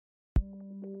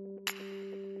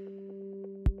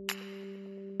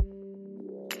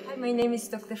my name is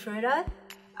Dr. Furuta.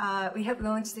 We have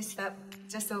launched this lab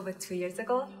just over 2 years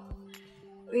ago.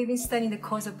 We've been studying the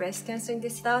cause of breast cancer in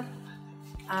this lab.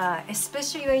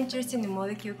 Especially we're interested in a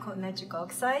molecule called nitric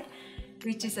oxide,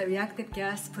 which is a reactive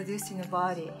gas produced in the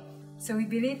body. So we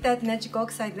believe that nitric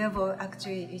oxide level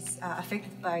actually is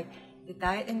affected by the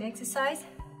diet and exercise.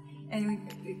 And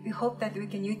we hope that we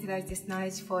can utilize this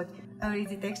knowledge for early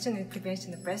detection and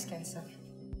prevention of breast cancer.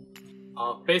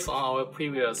 Based on our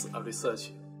previous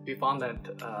research, we found that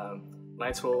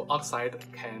nitric oxide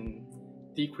can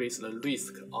decrease the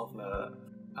risk of the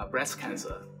breast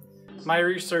cancer. My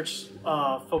research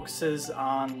focuses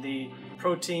on the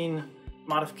protein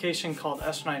modification called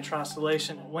estrogen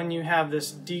nitrosylation. When you have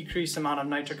this decreased amount of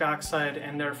nitric oxide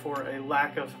and therefore a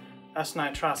lack of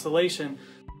estrogen nitrosylation,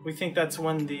 we think that's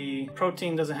when the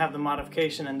protein doesn't have the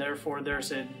modification and therefore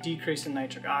there's a decrease in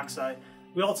nitric oxide.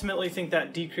 We ultimately think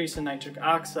that decrease in nitric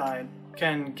oxide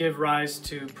can give rise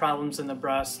to problems in the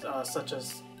breast such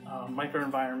as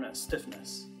microenvironment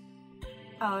stiffness.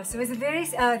 So it was a very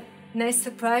nice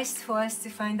surprise for us to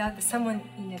find out that someone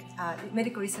in a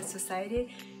medical research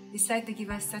society decided to give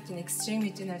us such an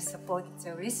extremely generous support to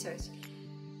our research.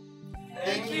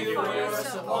 Thank you for your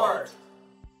support.